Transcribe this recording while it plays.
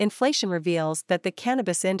inflation reveals that the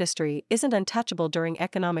cannabis industry isn't untouchable during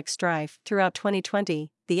economic strife. Throughout 2020,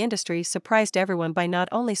 the industry surprised everyone by not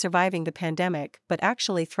only surviving the pandemic but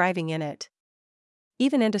actually thriving in it.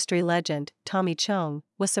 Even industry legend, Tommy Chong,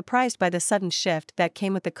 was surprised by the sudden shift that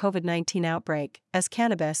came with the COVID-19 outbreak, as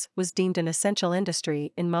cannabis was deemed an essential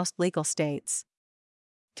industry in most legal states.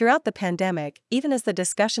 Throughout the pandemic, even as the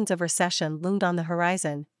discussions of recession loomed on the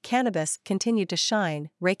horizon, cannabis continued to shine,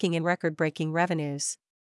 raking in record-breaking revenues.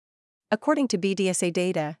 According to BDSA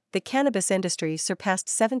data, the cannabis industry surpassed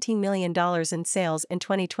 $17 million in sales in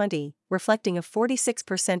 2020, reflecting a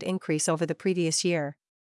 46% increase over the previous year.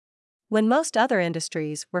 When most other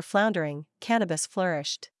industries were floundering, cannabis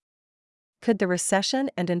flourished. Could the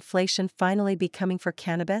recession and inflation finally be coming for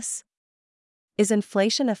cannabis? Is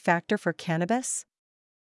inflation a factor for cannabis?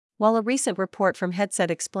 While a recent report from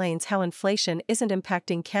Headset explains how inflation isn't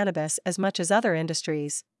impacting cannabis as much as other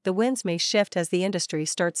industries, the winds may shift as the industry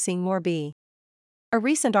starts seeing more B. A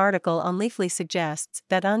recent article on Leafly suggests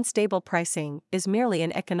that unstable pricing is merely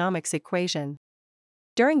an economics equation.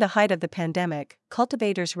 During the height of the pandemic,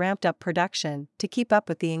 cultivators ramped up production to keep up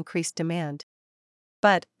with the increased demand.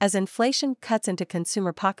 But, as inflation cuts into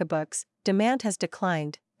consumer pocketbooks, demand has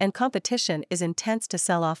declined, and competition is intense to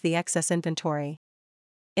sell off the excess inventory.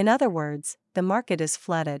 In other words, the market is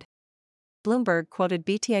flooded. Bloomberg quoted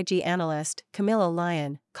BTIG analyst Camilo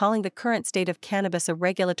Lyon, calling the current state of cannabis a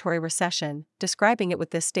regulatory recession, describing it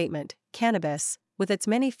with this statement: "Cannabis, with its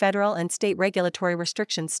many federal and state regulatory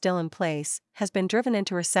restrictions still in place, has been driven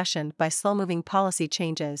into recession by slow-moving policy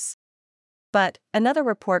changes." But, another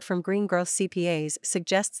report from Green Growth CPAs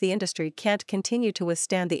suggests the industry can't continue to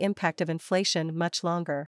withstand the impact of inflation much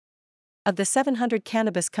longer. Of the 700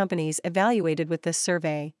 cannabis companies evaluated with this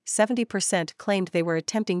survey, 70% claimed they were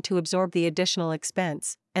attempting to absorb the additional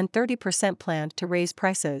expense, and 30% planned to raise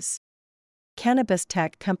prices. Cannabis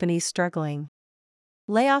tech companies struggling.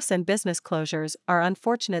 Layoffs and business closures are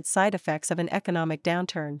unfortunate side effects of an economic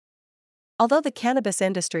downturn. Although the cannabis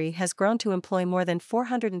industry has grown to employ more than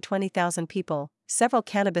 420,000 people, several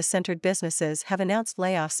cannabis-centered businesses have announced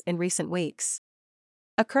layoffs in recent weeks.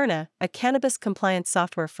 Akerna, a cannabis compliance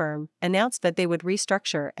software firm, announced that they would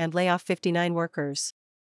restructure and lay off 59 workers.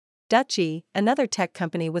 Dutchie, another tech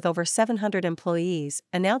company with over 700 employees,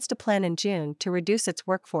 announced a plan in June to reduce its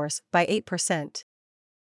workforce by 8%.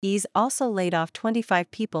 Ease also laid off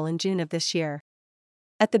 25 people in June of this year.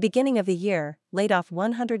 At the beginning of the year, laid off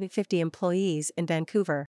 150 employees in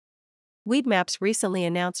Vancouver. Weedmaps recently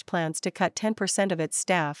announced plans to cut 10% of its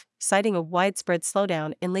staff, citing a widespread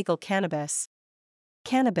slowdown in legal cannabis.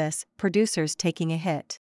 Cannabis producers taking a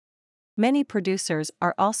hit. Many producers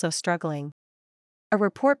are also struggling. A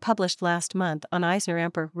report published last month on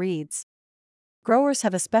EisnerAmper reads, "Growers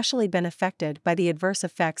have especially been affected by the adverse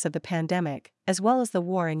effects of the pandemic, as well as the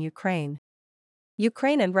war in Ukraine.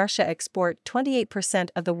 Ukraine and Russia export 28%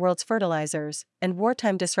 of the world's fertilizers, and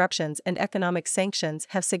wartime disruptions and economic sanctions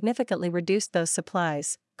have significantly reduced those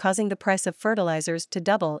supplies, causing the price of fertilizers to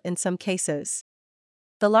double in some cases.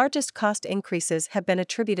 The largest cost increases have been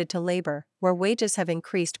attributed to labor, where wages have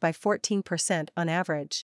increased by 14% on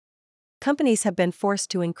average. Companies have been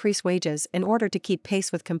forced to increase wages in order to keep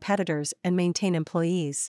pace with competitors and maintain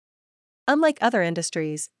employees. Unlike other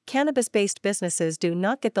industries, cannabis-based businesses do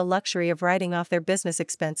not get the luxury of writing off their business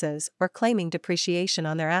expenses or claiming depreciation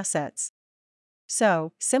on their assets.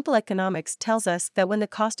 So, simple economics tells us that when the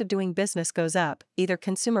cost of doing business goes up, either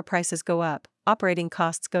consumer prices go up, operating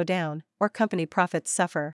costs go down, or company profits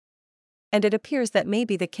suffer. And it appears that may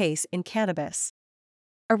be the case in cannabis.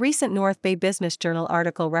 A recent North Bay Business Journal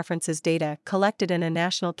article references data collected in a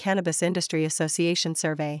National Cannabis Industry Association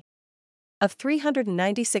survey. Of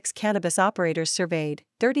 396 cannabis operators surveyed,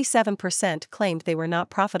 37% claimed they were not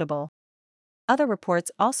profitable. Other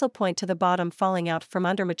reports also point to the bottom falling out from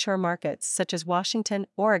under mature markets such as Washington,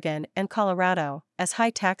 Oregon, and Colorado, as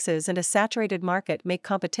high taxes and a saturated market make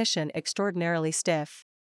competition extraordinarily stiff.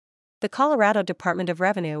 The Colorado Department of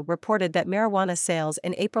Revenue reported that marijuana sales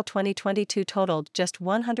in April 2022 totaled just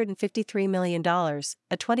 $153 million,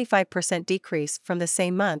 a 25% decrease from the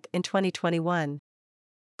same month in 2021.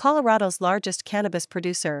 Colorado's largest cannabis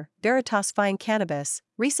producer, Veritas Fine Cannabis,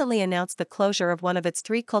 recently announced the closure of one of its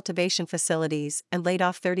 3 cultivation facilities and laid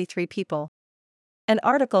off 33 people. An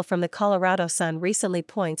article from the Colorado Sun recently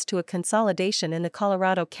points to a consolidation in the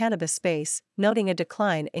Colorado cannabis space, noting a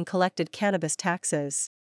decline in collected cannabis taxes.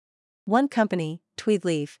 One company,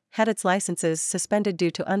 Tweedleaf, had its licenses suspended due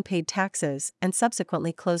to unpaid taxes and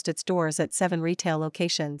subsequently closed its doors at 7 retail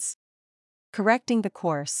locations. Correcting the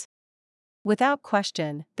course. Without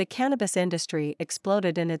question, the cannabis industry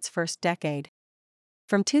exploded in its first decade.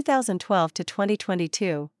 From 2012 to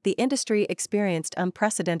 2022, the industry experienced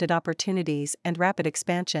unprecedented opportunities and rapid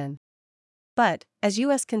expansion. But, as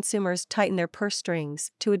U.S. consumers tighten their purse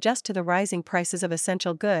strings to adjust to the rising prices of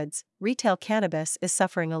essential goods, retail cannabis is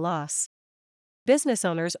suffering a loss. Business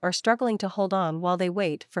owners are struggling to hold on while they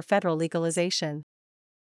wait for federal legalization.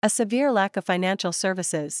 A severe lack of financial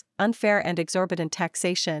services, unfair and exorbitant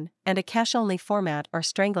taxation, and a cash-only format are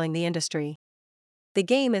strangling the industry. The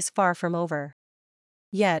game is far from over.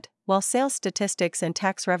 Yet, while sales statistics and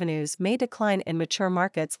tax revenues may decline in mature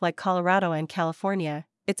markets like Colorado and California,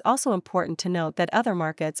 it's also important to note that other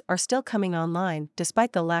markets are still coming online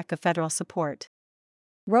despite the lack of federal support.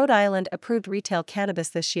 Rhode Island approved retail cannabis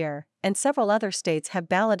this year, and several other states have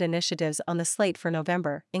ballot initiatives on the slate for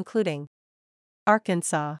November, including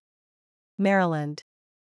Arkansas, Maryland,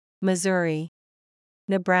 Missouri,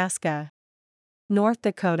 Nebraska, North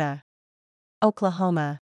Dakota,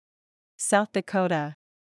 Oklahoma, South Dakota.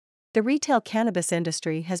 The retail cannabis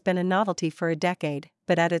industry has been a novelty for a decade,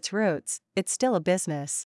 but at its roots, it's still a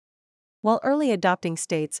business. While early adopting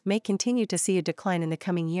states may continue to see a decline in the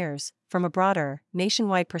coming years, from a broader,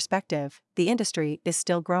 nationwide perspective, the industry is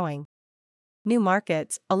still growing. New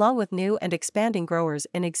markets, along with new and expanding growers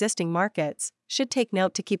in existing markets, should take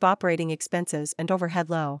note to keep operating expenses and overhead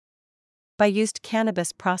low. Buy used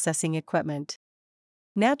cannabis processing equipment.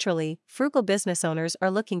 Naturally, frugal business owners are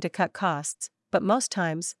looking to cut costs, but most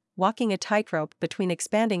times, walking a tightrope between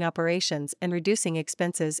expanding operations and reducing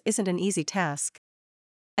expenses isn't an easy task.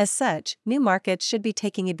 As such, new markets should be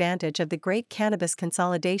taking advantage of the great cannabis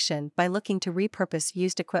consolidation by looking to repurpose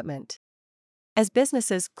used equipment. As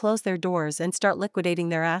businesses close their doors and start liquidating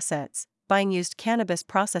their assets, buying used cannabis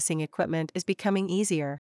processing equipment is becoming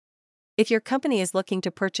easier. If your company is looking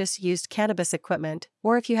to purchase used cannabis equipment,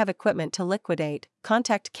 or if you have equipment to liquidate,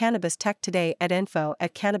 contact Cannabis Tech today at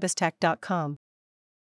info@cannabistech.com.